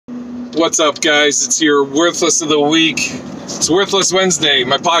What's up, guys? It's your Worthless of the Week. It's Worthless Wednesday.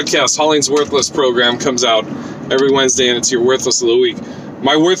 My podcast, Hollingsworth program, comes out every Wednesday, and it's your Worthless of the Week.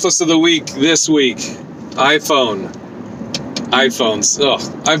 My Worthless of the Week this week, iPhones. I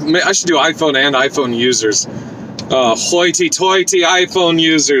should do iPhone and iPhone users. Hoity-toity iPhone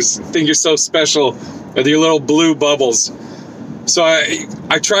users. Think you're so special with your little blue bubbles. So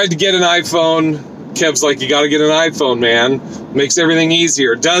I tried to get an iPhone. Kev's like, you got to get an iPhone, man. Makes everything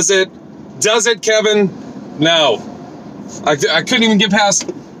easier. Does it? Does it, Kevin? No. I couldn't even get past...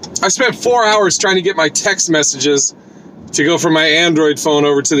 I spent 4 hours trying to get my text messages to go from my Android phone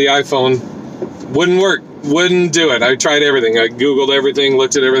over to the iPhone. Wouldn't work. Wouldn't do it. I tried everything. I Googled everything,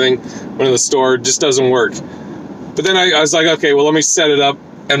 looked at everything, went to the store. It just doesn't work. But then I was like, okay, well, let me set it up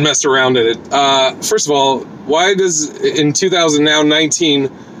and mess around in it. First of all, why does, in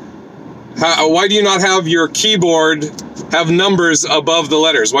 2019... why do you not have your keyboard have numbers above the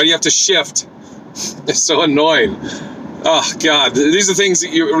letters? Why do you have to shift? It's so annoying. Oh, God. These are things that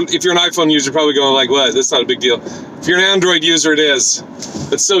if you're an iPhone user, you're probably going like, what? That's not a big deal. If you're an Android user, it is.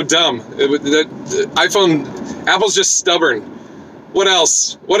 It's so dumb. Apple's just stubborn. What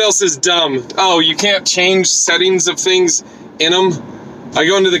else? What else is dumb? Oh, you can't change settings of things in them. I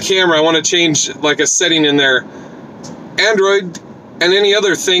go into the camera, I want to change like a setting in there. Android and any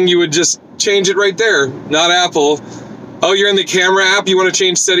other thing, you would just change it right there, not Apple. Oh, you're in the camera app, you want to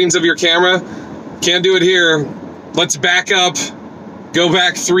change settings of your camera? Can't do it here. Let's back up, go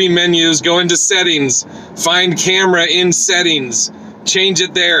back 3 menus, go into settings, find camera in settings, change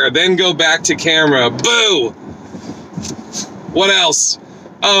it there, then go back to camera. Boo! What else?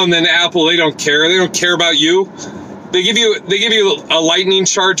 Oh, and then Apple, they don't care about you. They give you a lightning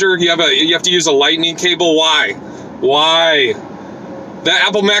charger, you have to use a lightning cable. Why? The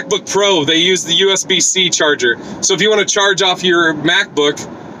Apple MacBook Pro, they use the USB-C charger. So if you want to charge off your MacBook,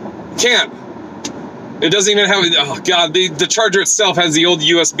 can't. It doesn't even have, oh God, the charger itself has the old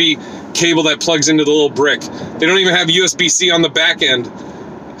USB cable that plugs into the little brick. They don't even have USB-C on the back end.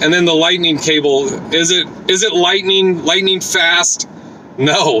 And then the lightning cable, is it lightning fast?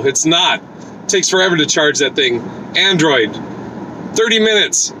 No, it's not. It takes forever to charge that thing. Android, 30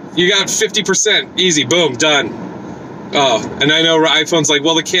 minutes. You got 50%, easy, boom, done. Oh, and I know iPhone's like,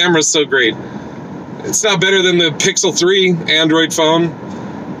 well, the camera's so great. It's not better than the Pixel 3 Android phone.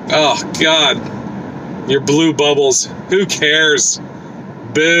 Oh, God. Your blue bubbles. Who cares?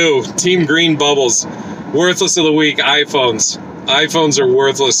 Boo. Team green bubbles. Worthless of the week, iPhones. iPhones are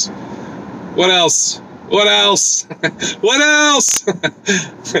worthless. What else? What else? What else?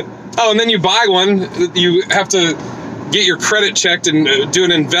 Oh, and then you buy one. You have to get your credit checked and do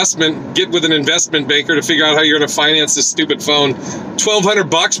an investment, get with an investment banker to figure out how you're going to finance this stupid phone.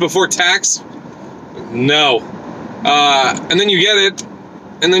 $1,200 before tax? No. And then you get it,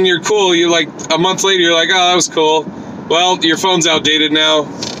 and then you're cool. You're like, a month later, you're like, oh, that was cool. Well, your phone's outdated now.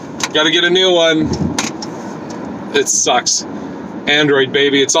 Got to get a new one. It sucks. Android,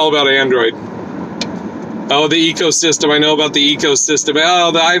 baby. It's all about Android. Oh, the ecosystem. I know about the ecosystem.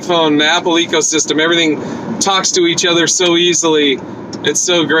 Oh, the iPhone, the Apple ecosystem. Everything talks to each other so easily. It's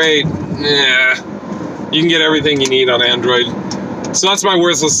so great. Yeah. You can get everything you need on Android. So that's my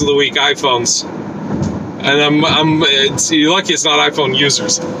worthless of the week, iPhones. And you're lucky it's not iPhone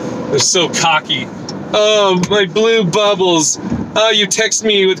users. They're so cocky. Oh, my blue bubbles. Oh, you text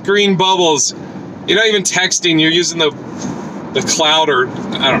me with green bubbles. You're not even texting. You're using the cloud, or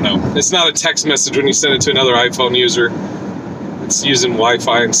I don't know. It's not a text message when you send it to another iPhone user. It's using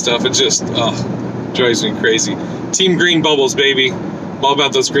Wi-Fi and stuff. It just drives me crazy. Team green bubbles, baby. I'm all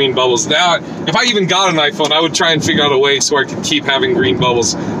about those green bubbles. Now, if I even got an iPhone, I would try and figure out a way so I could keep having green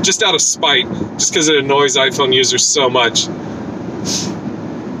bubbles, just out of spite, just because it annoys iPhone users so much.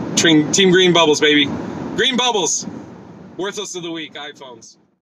 Team green bubbles, baby. Green bubbles. Worthless of the week, iPhones.